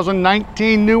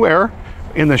 2019 new Aire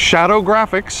in the shadow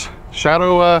graphics,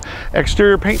 shadow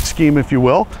exterior paint scheme, if you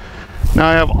will. Now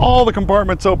I have all the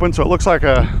compartments open, so it looks like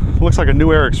a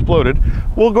new Aire exploded.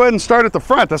 We'll go ahead and start at the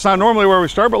front. That's not normally where we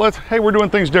start, but hey, we're doing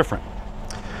things different.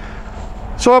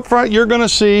 So up front, you're gonna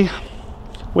see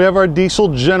we have our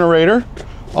diesel generator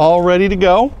all ready to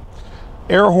go.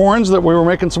 Air horns that we were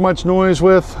making so much noise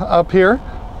with up here.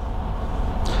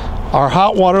 Our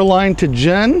hot water line to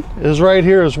gen is right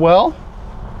here as well.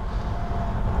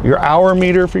 Your hour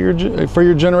meter for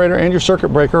your generator and your circuit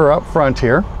breaker are up front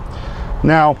here.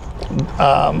 Now,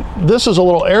 this is a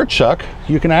little air chuck.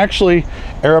 You can actually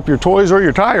air up your toys or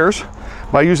your tires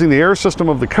by using the air system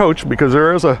of the coach, because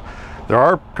there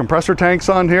are compressor tanks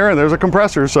on here and there's a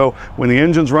compressor. So when the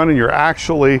engine's running, you're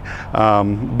actually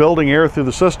building air through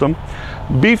the system.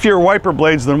 Beefier wiper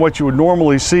blades than what you would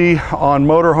normally see on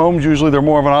motorhomes. Usually they're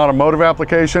more of an automotive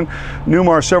application.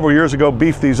 Newmar several years ago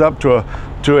beefed these up to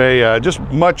a just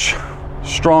much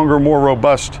stronger, more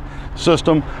robust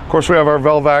system. Of course, we have our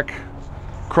Velvac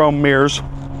chrome mirrors.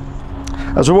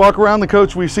 As we walk around the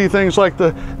coach, we see things like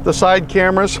the side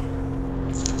cameras,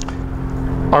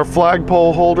 our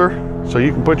flagpole holder, so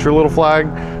you can put your little flag,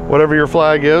 whatever your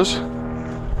flag is.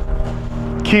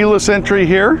 Keyless entry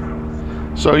here,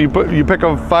 so you pick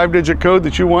a 5-digit code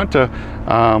that you want to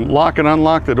lock and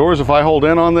unlock the doors. If I hold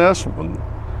in on this,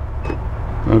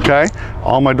 okay,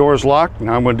 all my doors locked.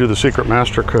 Now I'm going to do the secret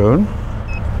master code.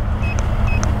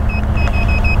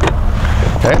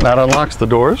 Okay, that unlocks the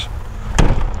doors.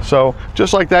 So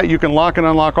just like that, you can lock and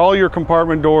unlock all your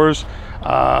compartment doors,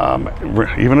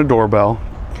 even a doorbell.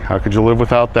 How could you live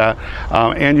without that?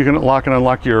 And you can lock and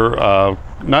unlock your,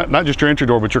 not just your entry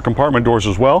door, but your compartment doors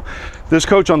as well. This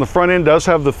coach on the front end does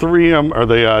have the 3M or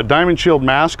the Diamond Shield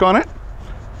mask on it.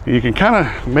 You can kind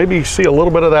of maybe see a little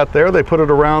bit of that there. They put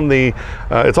it around the,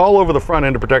 it's all over the front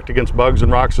end to protect against bugs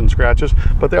and rocks and scratches,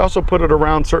 but they also put it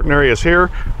around certain areas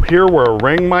here where a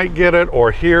ring might get it,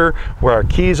 or here where our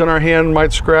keys in our hand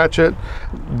might scratch it.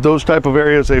 Those type of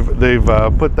areas, they've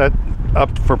put that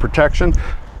up for protection.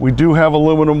 We do have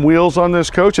aluminum wheels on this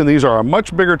coach, and these are a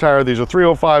much bigger tire. These are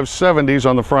 305/70s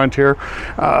on the front here.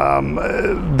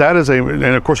 That is and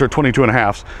of course they're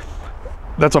 22.5s.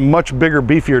 that's a much bigger,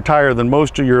 beefier tire than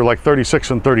most of your like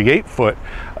 36 and 38 foot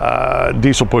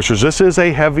diesel pushers. This is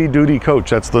a heavy duty coach.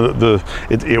 That's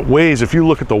it weighs, if you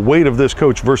look at the weight of this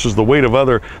coach versus the weight of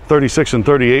other 36 and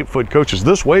 38 foot coaches,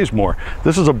 this weighs more.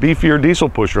 This is a beefier diesel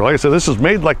pusher. Like I said, this is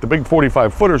made like the big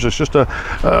 45 footers. It's just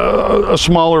a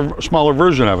smaller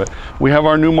version of it. We have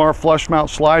our Newmar flush mount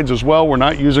slides as well. We're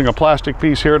not using a plastic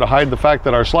piece here to hide the fact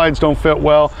that our slides don't fit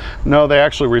well. No, they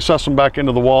actually recess them back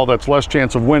into the wall. That's less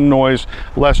chance of wind noise,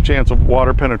 less chance of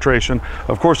water penetration.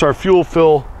 Of course, our fuel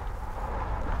fill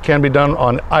can be done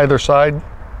on either side.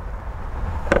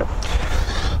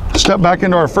 Step back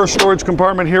into our first storage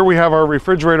compartment. Here we have our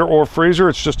refrigerator or freezer.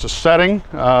 It's just a setting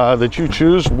that you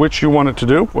choose which you want it to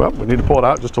do. Well, we need to pull it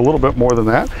out just a little bit more than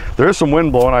that. There is some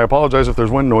wind blowing. I apologize if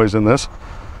there's wind noise in this.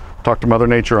 Talk to Mother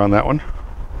Nature on that one.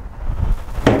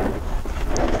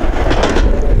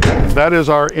 That is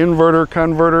our inverter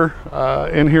converter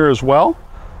in here as well.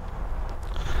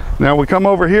 Now we come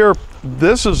over here.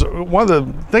 This is one of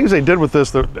the things they did with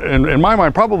this, that in my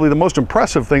mind, probably the most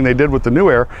impressive thing they did with the new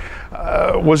Aire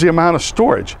was the amount of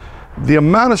storage. The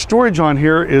amount of storage on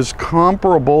here is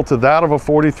comparable to that of a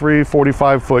 43,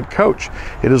 45 foot coach.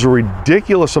 It is a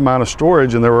ridiculous amount of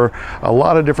storage, and there were a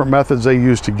lot of different methods they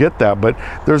used to get that, but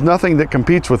there's nothing that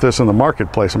competes with this in the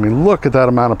marketplace. I mean, look at that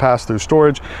amount of pass-through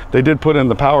storage. They did put in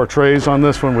the power trays on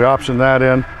this one. We optioned that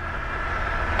in.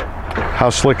 How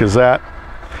slick is that?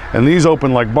 And these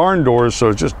open like barn doors, so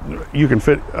it's just, you can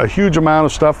fit a huge amount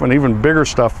of stuff and even bigger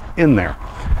stuff in there.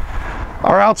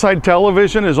 Our outside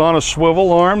television is on a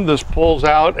swivel arm. This pulls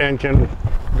out and can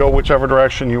go whichever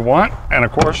direction you want. And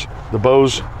of course, the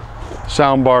Bose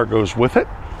sound bar goes with it.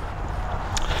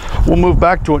 We'll move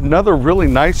back to another really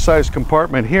nice sized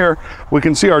compartment here. We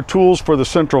can see our tools for the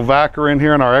central vac are in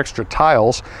here and our extra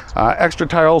tiles. Extra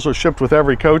tiles are shipped with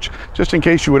every coach, just in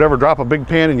case you would ever drop a big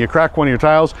pan and you crack one of your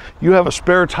tiles. You have a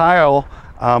spare tile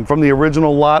from the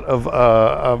original lot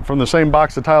of, from the same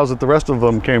box of tiles that the rest of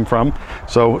them came from.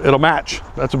 So it'll match.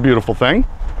 That's a beautiful thing.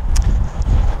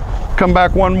 Come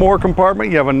back one more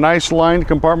compartment. You have a nice lined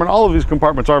compartment. All of these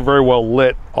compartments are very well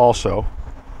lit also.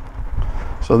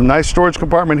 So the nice storage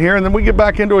compartment here, and then we get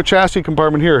back into a chassis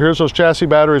compartment here. Here's those chassis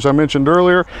batteries I mentioned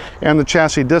earlier and the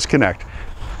chassis disconnect.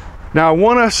 Now I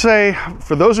want to say,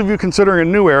 for those of you considering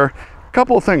a new Aire, a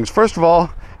couple of things. First of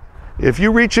all, if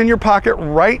you reach in your pocket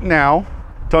right now,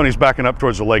 Tony's backing up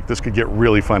towards the lake, this could get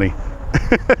really funny.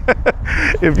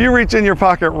 If you reach in your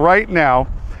pocket right now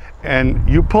and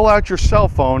you pull out your cell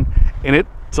phone and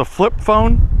it's a flip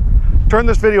phone, turn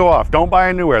this video off. Don't buy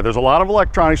a new Aire. There's a lot of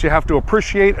electronics. You have to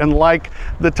appreciate and like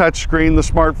the touch screen, the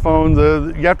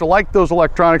smartphone. You have to like those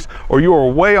electronics, or you are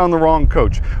way on the wrong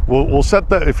coach. We'll set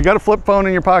the, if you got a flip phone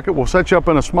in your pocket, we'll set you up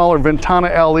in a smaller Ventana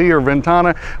LE or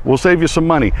Ventana. We'll save you some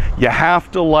money. You have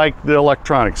to like the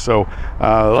electronics. So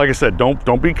like I said,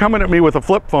 don't be coming at me with a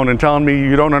flip phone and telling me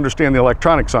you don't understand the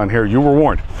electronics on here. You were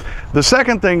warned. The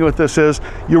second thing with this is,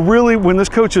 when this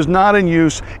coach is not in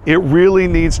use, it really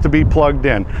needs to be plugged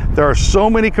in. There are so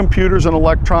many computers and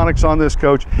electronics on this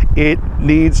coach, it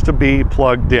needs to be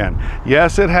plugged in.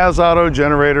 Yes, it has auto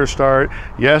generator start.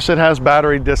 Yes, it has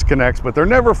battery disconnects, but they're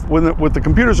never, with the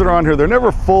computers that are on here, they're never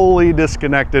fully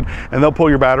disconnected, and they'll pull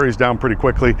your batteries down pretty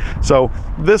quickly. So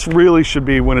this really should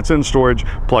be, when it's in storage,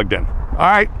 plugged in. All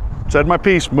right, said my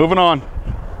piece, moving on.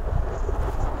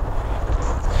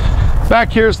 Back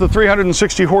here's the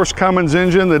 360 horse Cummins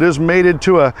engine that is mated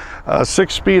to a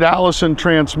 6-speed Allison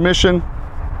transmission.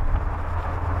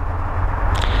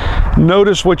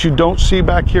 Notice what you don't see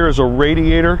back here is a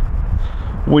radiator.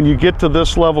 When you get to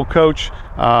this level coach,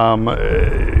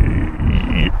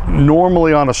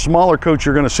 normally on a smaller coach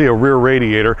you're going to see a rear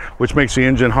radiator, which makes the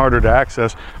engine harder to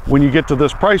access. When you get to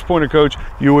this price point of coach,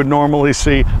 you would normally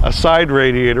see a side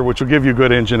radiator, which will give you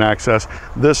good engine access.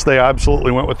 This, they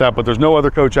absolutely went with that, but there's no other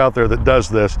coach out there that does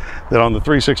this, that on the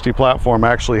 360 platform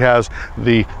actually has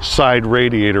the side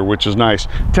radiator, which is nice.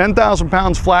 10,000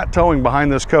 pounds flat towing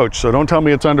behind this coach, so don't tell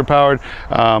me it's underpowered.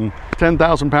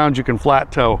 10,000 pounds you can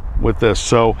flat tow with this,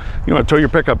 so you want to tow your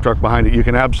pickup truck behind it, you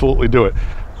can absolutely do it.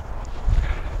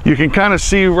 You can kind of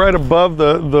see right above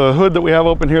the hood that we have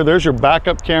open here, there's your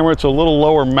backup camera. It's a little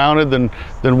lower mounted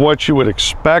than what you would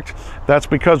expect. That's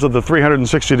because of the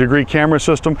 360-degree camera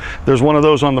system. There's one of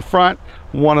those on the front,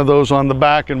 one of those on the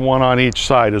back, and one on each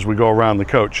side as we go around the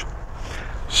coach.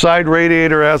 Side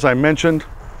radiator, as I mentioned.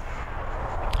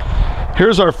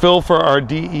 Here's our fill for our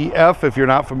DEF. If you're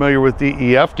not familiar with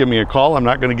DEF, give me a call. I'm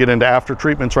not going to get into after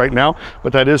treatments right now,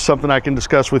 but that is something I can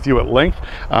discuss with you at length.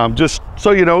 Just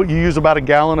so you know, you use about a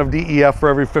gallon of DEF for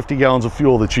every 50 gallons of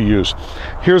fuel that you use.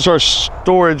 Here's our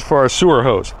storage for our sewer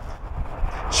hose.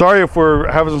 Sorry if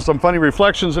we're having some funny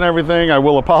reflections and everything. I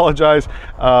will apologize.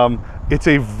 It's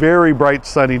a very bright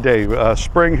sunny day.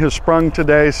 Spring has sprung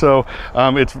today, so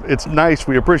it's nice.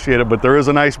 We appreciate it, but there is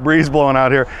a nice breeze blowing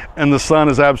out here, and the sun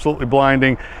is absolutely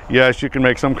blinding. Yes, you can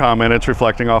make some comment. It's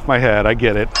reflecting off my head. I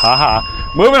get it. Haha.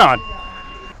 Moving on.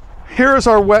 Here is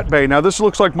our wet bay. Now, this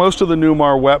looks like most of the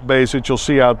Newmar wet bays that you'll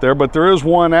see out there, but there is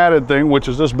one added thing, which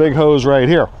is this big hose right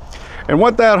here. And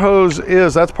what that hose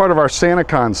is, that's part of our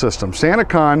SaniCon system.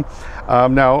 SaniCon,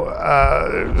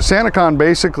 SaniCon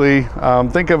basically,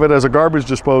 think of it as a garbage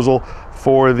disposal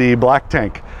for the black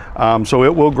tank. So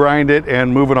it will grind it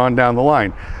and move it on down the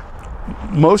line.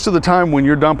 Most of the time when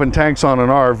you're dumping tanks on an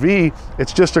RV,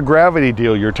 it's just a gravity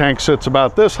deal. Your tank sits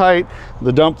about this height,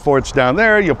 the dump port's down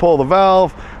there, you pull the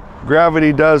valve,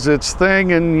 gravity does its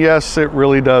thing, and yes, it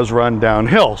really does run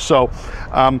downhill. So,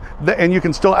 and you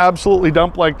can still absolutely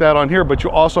dump like that on here, but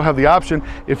you also have the option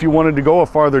if you wanted to go a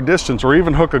farther distance, or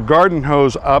even hook a garden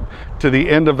hose up to the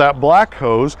end of that black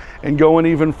hose and go an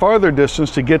even farther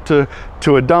distance to get to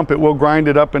a dump. It will grind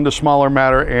it up into smaller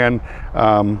matter and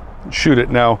shoot it.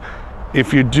 Now,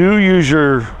 if you do use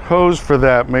your hose for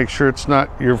that, make sure it's not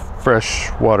your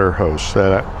freshwater hose.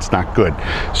 That's not good.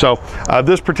 So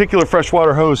this particular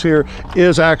freshwater hose here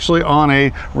is actually on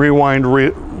a rewind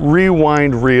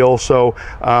reel. So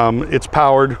it's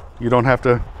powered. You don't have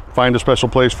to find a special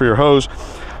place for your hose.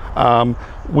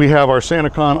 We have our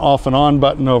SaniCon off and on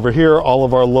button over here. All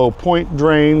of our low point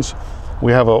drains.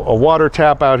 We have a water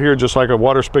tap out here, just like a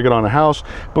water spigot on a house,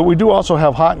 but we do also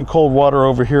have hot and cold water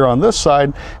over here on this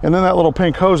side. And then that little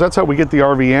pink hose, that's how we get the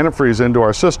RV antifreeze into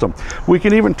our system. We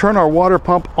can even turn our water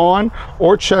pump on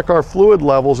or check our fluid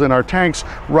levels in our tanks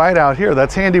right out here.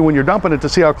 That's handy when you're dumping it to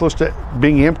see how close to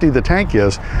being empty the tank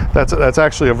is. That's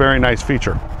actually a very nice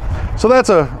feature. So that's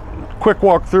a quick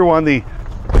walk through on the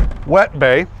wet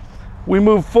bay. We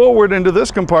move forward into this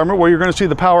compartment where you're going to see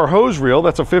the power hose reel.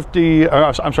 That's a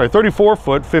 34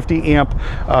 foot, 50 amp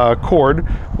cord.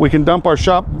 We can dump our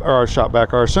our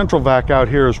central vac out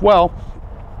here as well.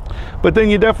 But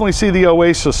then you definitely see the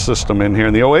Oasis system in here.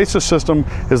 And the Oasis system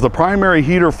is the primary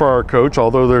heater for our coach,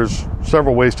 although there's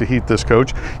several ways to heat this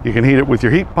coach. You can heat it with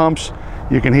your heat pumps.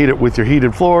 You can heat it with your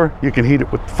heated floor. You can heat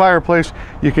it with the fireplace.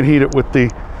 You can heat it with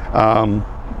the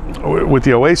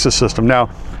Oasis system.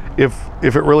 Now, if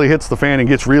it really hits the fan and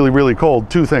gets really, really cold,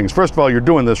 two things. First of all, you're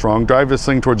doing this wrong. Drive this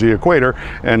thing towards the equator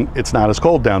and it's not as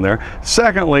cold down there.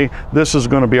 Secondly, this is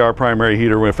going to be our primary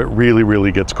heater if it really,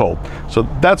 really gets cold. So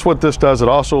that's what this does. It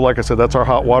also, like I said, that's our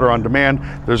hot water on demand.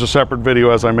 There's a separate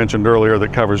video, as I mentioned earlier,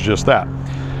 that covers just that.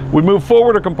 We move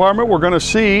forward a compartment. We're going to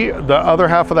see the other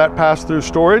half of that pass-through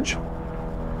storage.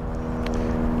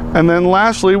 And then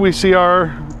lastly, we see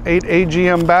our 8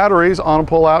 AGM batteries on a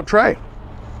pull-out tray.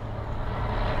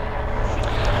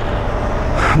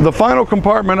 The final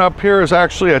compartment up here is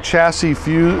actually a chassis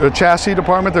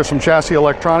department. There's some chassis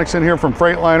electronics in here from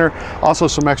Freightliner, also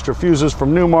some extra fuses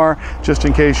from Newmar, just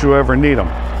in case you ever need them.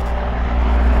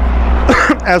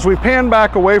 As we pan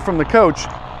back away from the coach,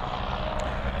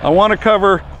 I want to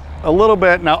cover a little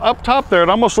bit. Now up top there, it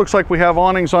almost looks like we have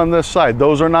awnings on this side.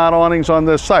 Those are not awnings on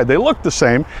this side. They look the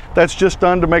same. That's just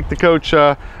done to make the coach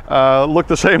look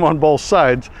the same on both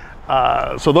sides.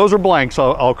 So those are blanks,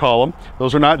 I'll call them.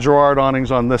 Those are not Girard awnings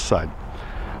on this side.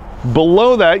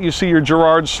 Below that, you see your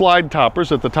Girard slide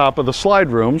toppers at the top of the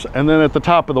slide rooms, and then at the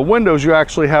top of the windows, you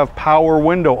actually have power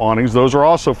window awnings. Those are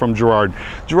also from Girard.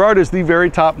 Girard is the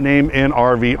very top name in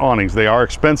RV awnings. They are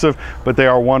expensive, but they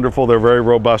are wonderful. They're very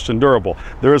robust and durable.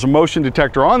 There is a motion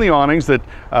detector on the awnings that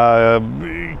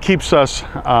keeps us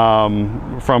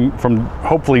from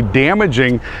hopefully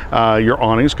damaging your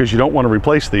awnings, because you don't want to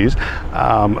replace these.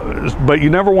 But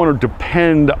you never want to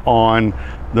depend on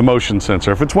the motion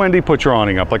sensor. If it's windy, put your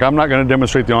awning up. Like, I'm not going to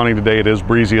demonstrate the awning today. It is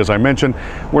breezy, as I mentioned.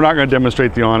 We're not going to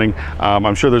demonstrate the awning.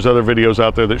 I'm sure there's other videos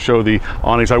out there that show the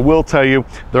awnings. I will tell you,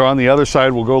 they're on the other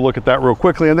side. We'll go look at that real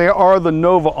quickly. And they are the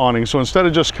Nova awnings. So instead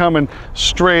of just coming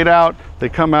straight out, they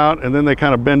come out and then they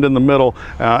kind of bend in the middle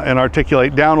and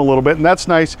articulate down a little bit. And that's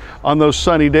nice on those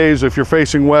sunny days. If you're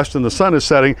facing west and the sun is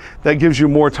setting, that gives you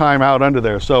more time out under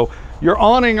there. So your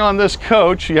awning on this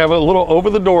coach, you have a little over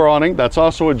the door awning. That's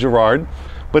also a Girard.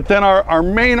 But then our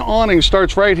main awning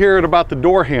starts right here at about the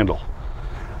door handle.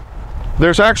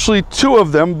 There's actually two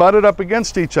of them butted up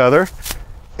against each other,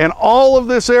 and all of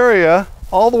this area,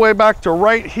 all the way back to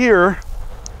right here,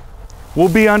 will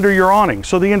be under your awning.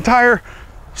 So the entire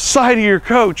side of your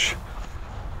coach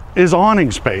is awning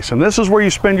space. And this is where you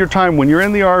spend your time when you're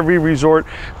in the RV resort,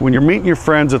 when you're meeting your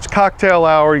friends, it's cocktail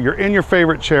hour, you're in your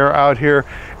favorite chair out here,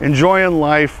 enjoying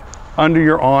life, under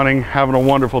your awning, having a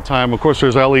wonderful time. Of course,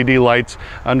 there's LED lights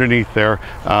underneath there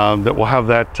that will have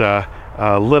that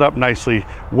lit up nicely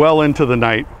well into the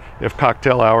night if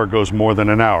cocktail hour goes more than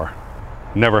an hour.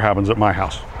 Never happens at my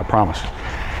house, I promise.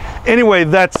 Anyway,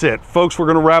 that's it. Folks, we're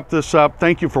gonna wrap this up.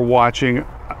 Thank you for watching.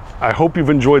 I hope you've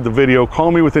enjoyed the video.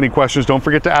 Call me with any questions. Don't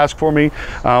forget to ask for me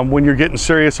when you're getting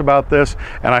serious about this,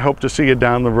 and I hope to see you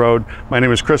down the road. My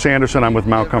name is Chris Anderson. I'm with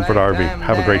Mount Comfort RV.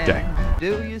 Have a great day.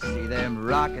 Do you see them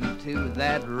rocking to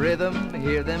that rhythm?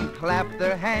 Hear them clap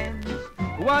their hands?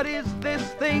 What is this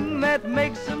thing that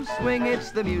makes them swing? It's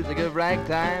the music of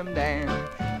ragtime dance.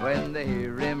 When they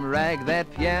hear him rag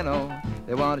that piano,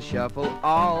 they want to shuffle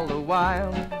all the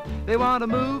while. They want to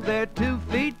move their 2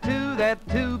 feet to that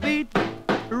 2-beat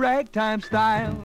ragtime style.